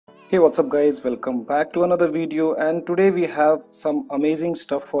Hey, what's up guys, welcome back to another video, and today we have some amazing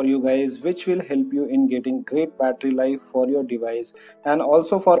stuff for you guys which will help you in getting great battery life for your device, and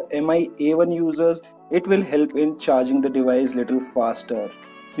also for MI A1 users it will help in charging the device little faster.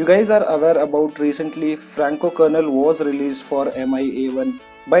 You guys are aware about recently Franco Kernel was released for MI A1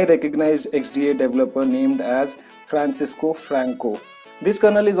 by recognized XDA developer named as Franco. This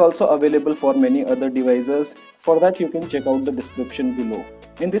kernel is also available for many other devices. For that you can check out the description below.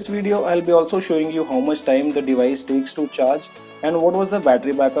 In this video I'll be also showing you how much time the device takes to charge and what was the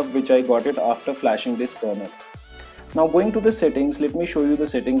battery backup which I got it after flashing this kernel. Now going to the settings, let me show you the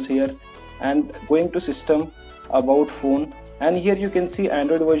settings here, and going to system, about phone, and here you can see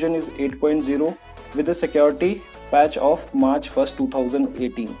Android version is 8.0 with the security patch of March 1st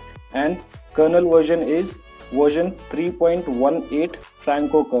 2018, and kernel version is version 3.18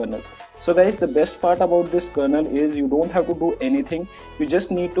 Franco kernel. So guys, the best part about this kernel is you don't have to do anything. You just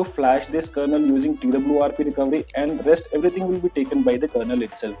need to flash this kernel using TWRP recovery, and rest everything will be taken by the kernel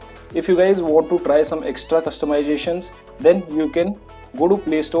itself. If you guys want to try some extra customizations, then you can go to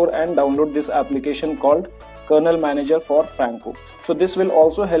Play Store and download this application called Kernel Manager for Franco. So this will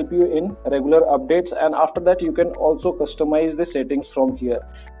also help you in regular updates, and after that you can also customize the settings from here.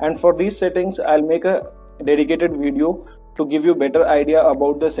 And for these settings I'll make a dedicated video to give you better idea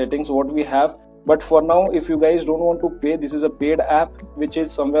about the settings what we have. But for now, if you guys don't want to pay, this is a paid app which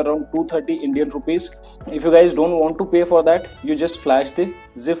is somewhere around 230 Indian rupees. If you guys don't want to pay for that, you just flash the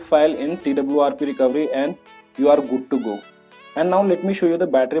zip file in TWRP recovery and you are good to go. And now let me show you the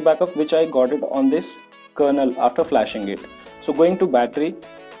battery backup which I got it on this kernel after flashing it. So going to battery,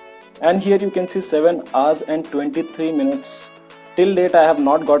 and here you can see 7 hours and 23 minutes. Till date I have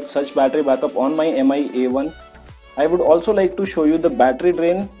not got such battery backup on my MI A1. I would also like to show you the battery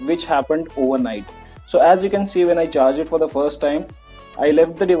drain which happened overnight. So as you can see, when I charged it for the first time, I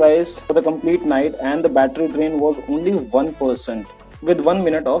left the device for the complete night and the battery drain was only 1% with 1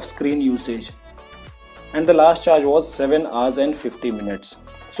 minute of screen usage. And the last charge was 7 hours and 50 minutes.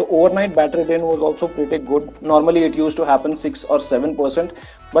 So overnight battery drain was also pretty good. Normally it used to happen 6 or 7%,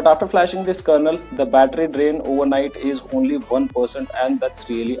 but after flashing this kernel, the battery drain overnight is only 1%, and that's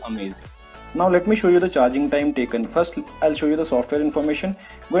really amazing. Now let me show you the charging time taken. First I'll show you the software information.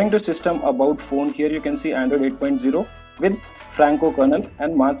 Going to system, about phone, here you can see Android 8.0 with Franco kernel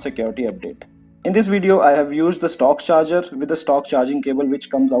and March security update. In this video I have used the stock charger with the stock charging cable which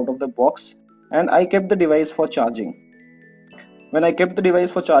comes out of the box, and I kept the device for charging. When I kept the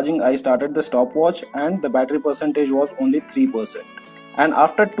device for charging, I started the stopwatch and the battery percentage was only 3%. And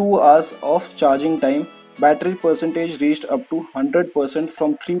after 2 hours of charging time, battery percentage reached up to 100%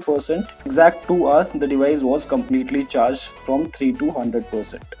 from 3%. Exact 2 hours the device was completely charged from 3 to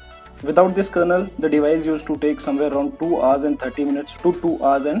 100%. Without this kernel, the device used to take somewhere around 2 hours and 30 minutes to 2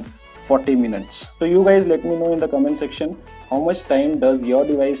 hours and 40 minutes. So you guys let me know in the comment section how much time does your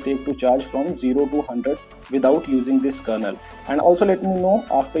device take to charge from 0 to 100 without using this kernel, and also let me know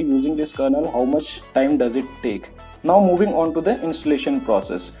after using this kernel how much time does it take. Now moving on to the installation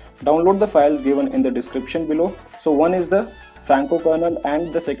process. Download the files given in the description below. So one is the Franco kernel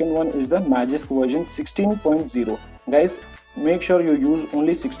and the second one is the Magisk version 16.0. Guys, make sure you use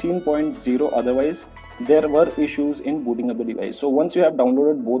only 16.0, otherwise there were issues in booting up the device. So once you have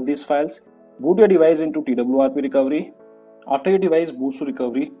downloaded both these files, boot your device into TWRP recovery. After your device boots to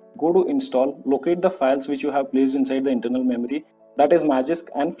recovery, go to install, locate the files which you have placed inside the internal memory, that is Magisk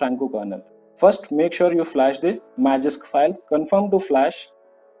and Franco kernel. First make sure you flash the Magisk file, confirm to flash.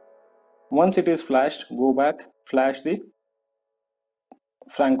 Once it is flashed, go back, flash the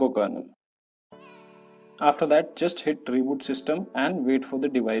Franco kernel. After that, just hit reboot system and wait for the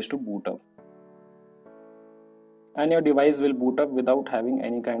device to boot up. And your device will boot up without having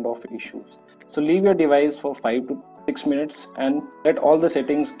any kind of issues. So leave your device for 5 to 6 minutes and let all the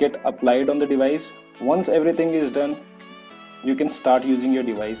settings get applied on the device. Once everything is done, you can start using your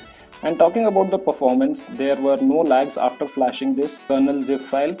device. And talking about the performance, there were no lags after flashing this kernel zip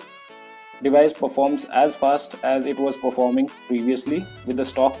file. Device performs as fast as it was performing previously with the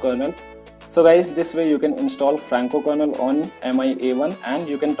stock kernel. So guys, this way you can install Franco kernel on MI A1 and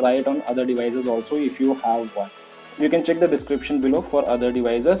you can try it on other devices also if you have one. You can check the description below for other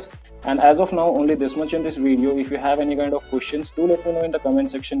devices. And as of now, only this much in this video. If you have any kind of questions, do let me know in the comment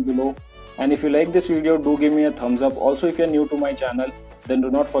section below. And if you like this video, do give me a thumbs up. Also, if you are new to my channel, then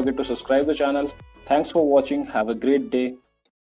do not forget to subscribe the channel. Thanks for watching. Have a great day.